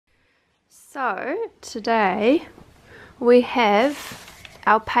So today we have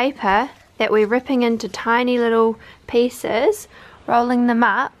our paper that we're ripping into tiny little pieces, rolling them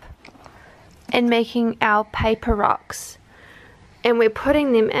up and making our paper rocks, and we're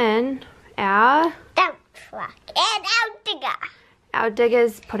putting them in our dump truck and our digger. Our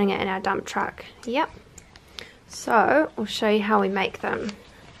digger's putting it in our dump truck. Yep. So I'll show you how we make them.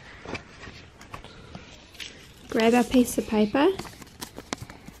 Grab our piece of paper,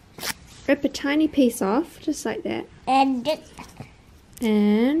 rip a tiny piece off, just like that. And digger.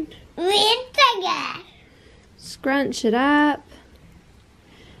 Scrunch it up.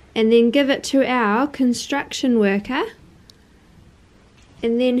 And then give it to our construction worker.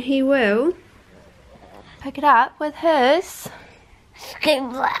 And then he will pick it up with his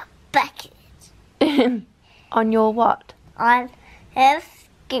scoop bucket. On your what? On his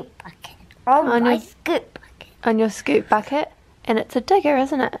scoop bucket. On my scoop bucket. On your scoop bucket. And it's a digger,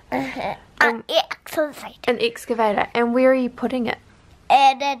 isn't it? An excavator. An excavator. And where are you putting it?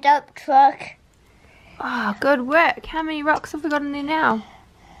 And a dump truck. Oh, good work. How many rocks have we got in there now?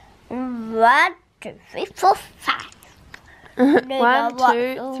 1, 2, 3, 4, 5. 1,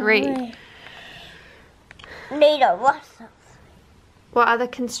 2, 3. Need a rustle. What other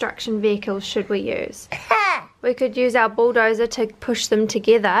construction vehicles should we use? We could use our bulldozer to push them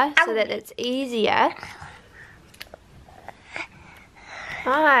together so that it's easier.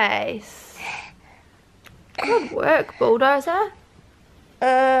 Nice. Good work, bulldozer.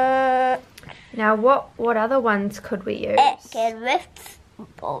 Now what other ones could we use? It can lift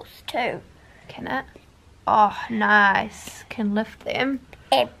balls too. Can it? Oh, nice. Can lift them.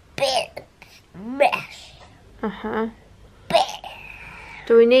 A big mesh. Uh-huh. Big.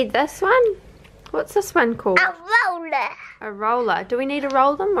 Do we need this one? What's this one called? A roller. A roller. Do we need to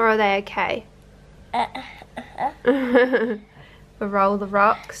roll them or are they okay? We roll the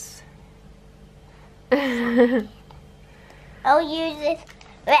rocks. I'll use it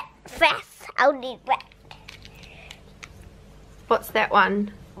fast. I'll need that. What's that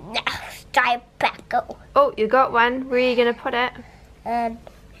one? No, tobacco. Oh, you got one. Where are you going to put it? And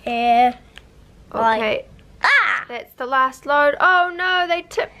here. Okay. Ah! That's the last load. Oh no, they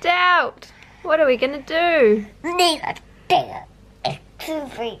tipped out. What are we going to do? Need a digger.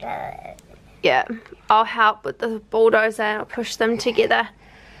 Excavator. Yeah, I'll help with the bulldozer and I'll push them together.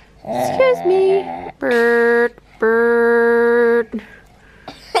 Excuse me. Bird, bird,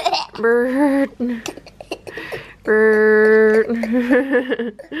 bird, bird.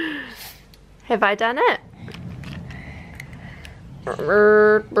 Have I done it?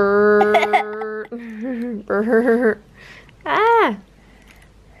 Bird, bird, bird. Ah.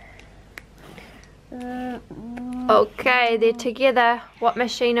 Okay, they're together. What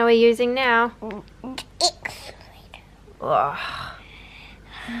machine are we using now? Excavator. Oh.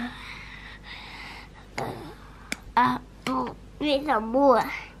 There's some more.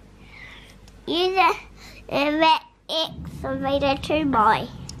 Use that excavator to my.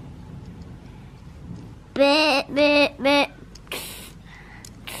 Bit.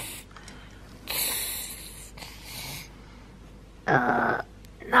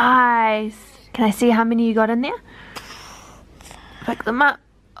 Nice. Can I see how many you got in there? Pick them up.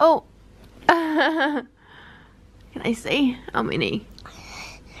 Oh. Can I see how many?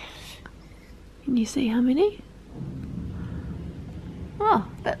 Can you see how many? Oh,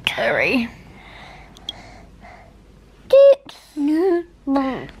 that's 3.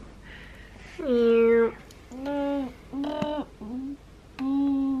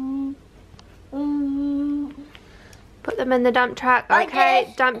 Put them in the dump truck.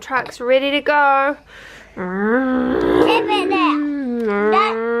 Okay, dump truck's ready to go. Tip it there.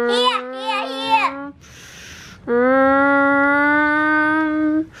 Here.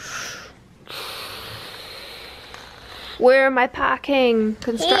 Where am I parking?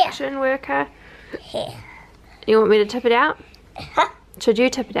 Construction worker? Here. You want me to tip it out? Should you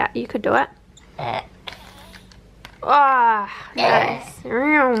tip it out? You could do it. Ah, nice.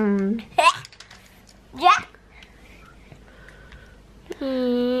 Yeah.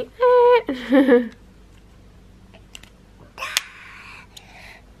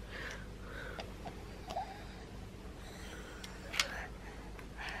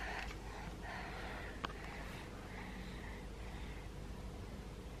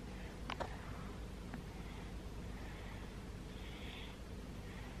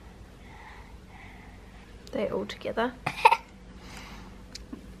 They all together.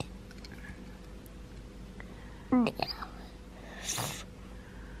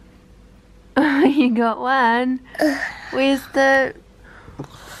 You got one. Where's the...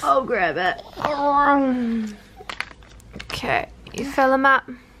 I'll grab it. Okay, you fill them up.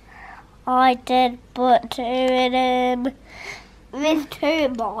 I did put 2 in him. There's 2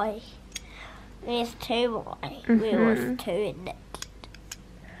 boy. There's 2 boy. There was 2 in it.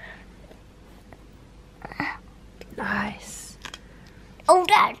 Nice. Oh,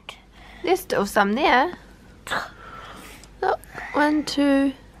 Dad. There's still some there. Look, 1,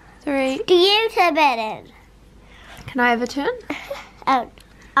 2, 3. Do you have it in? Can I have a turn?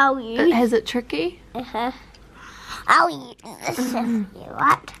 I'll use. Is it tricky? I'll use this if you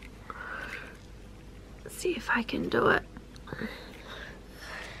want. Let's see if I can do it.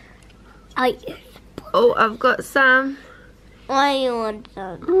 I'll use. Oh, I've got some. I want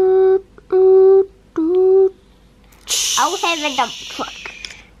some. I'll have a dump truck.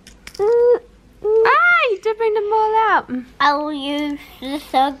 Ah, you're dipping them all out. I'll use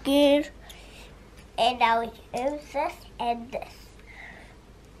this again. And I'll use this and this.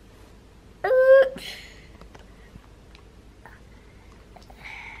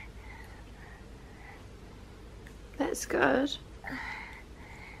 That's good.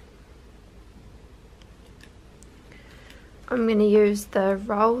 I'm going to use the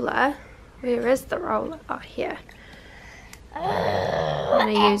roller. Where is the roller? Oh, here. I'm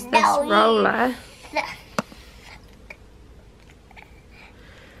going to use this roller.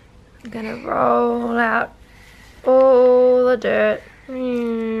 I'm going to roll out all the dirt.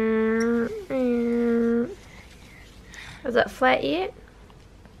 Is it flat yet?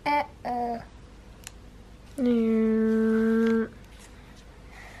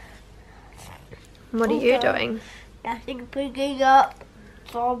 What are you doing? Nothing, picking up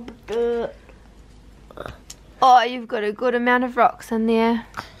some dirt. Oh, you've got a good amount of rocks in there.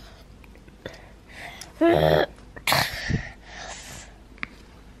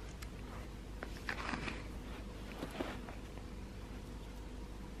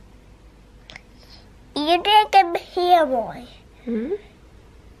 You didn't come here, boy. Hmm?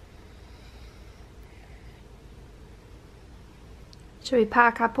 Should we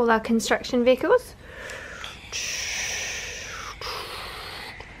park up all our construction vehicles?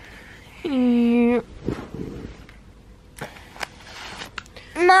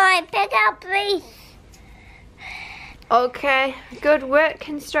 My, pick up these. Okay, good work,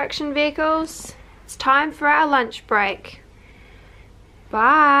 construction vehicles. It's time for our lunch break.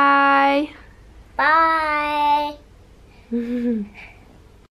 Bye. Bye.